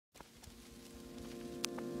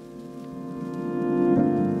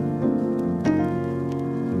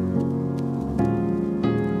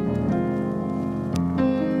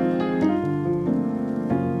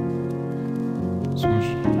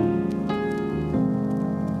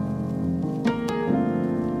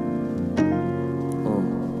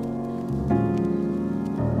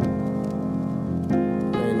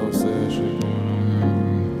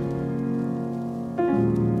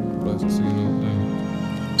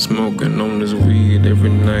Smoking on this weed every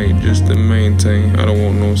night just to maintain. I don't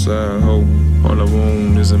want no side hoe. All I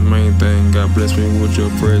want is the main thing. God bless me with your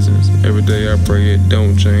presence. Every day I pray it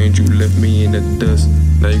don't change. You left me in the dust.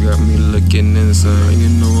 Now you got me looking inside. You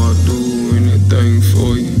know I'll do anything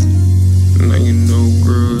for you. Now you know,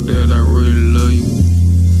 girl, that I really love you.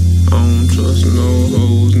 I don't trust no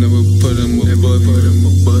hoes, never put them above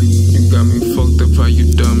you. You got me fucked up, how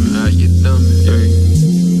you done me, hey.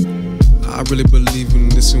 I really believe in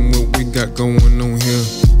this and what we got going on here.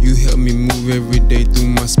 You help me move every day through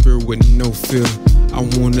my spirit with no fear. I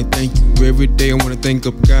wanna thank you every day, I wanna thank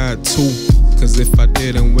up God too. Cause if I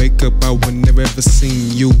didn't wake up, I would never ever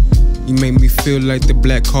seen you. You make me feel like the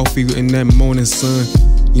black coffee in that morning sun.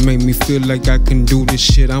 You make me feel like I can do this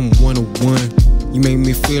shit, I'm one of one. You make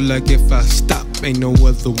me feel like if I stop, ain't no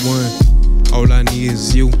other one. All I need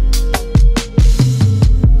is you.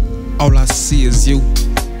 All I see is you.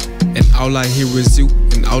 And all I hear is you.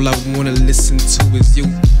 And all I wanna listen to is you.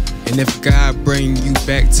 And if God bring you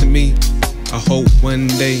back to me, I hope one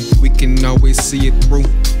day we can always see it through.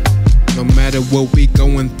 No matter what we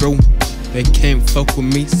going through, they can't fuck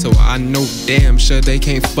with me, so I know damn sure they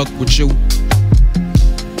can't fuck with you.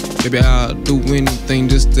 Baby, I'll do anything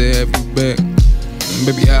just to have you back.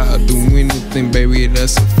 Baby, I'll do anything, baby,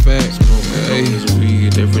 that's a fact. Smoking on this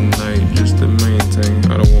weed every night just to maintain.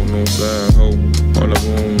 I don't want no side hoe. All I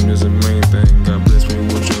want is the main thing. God bless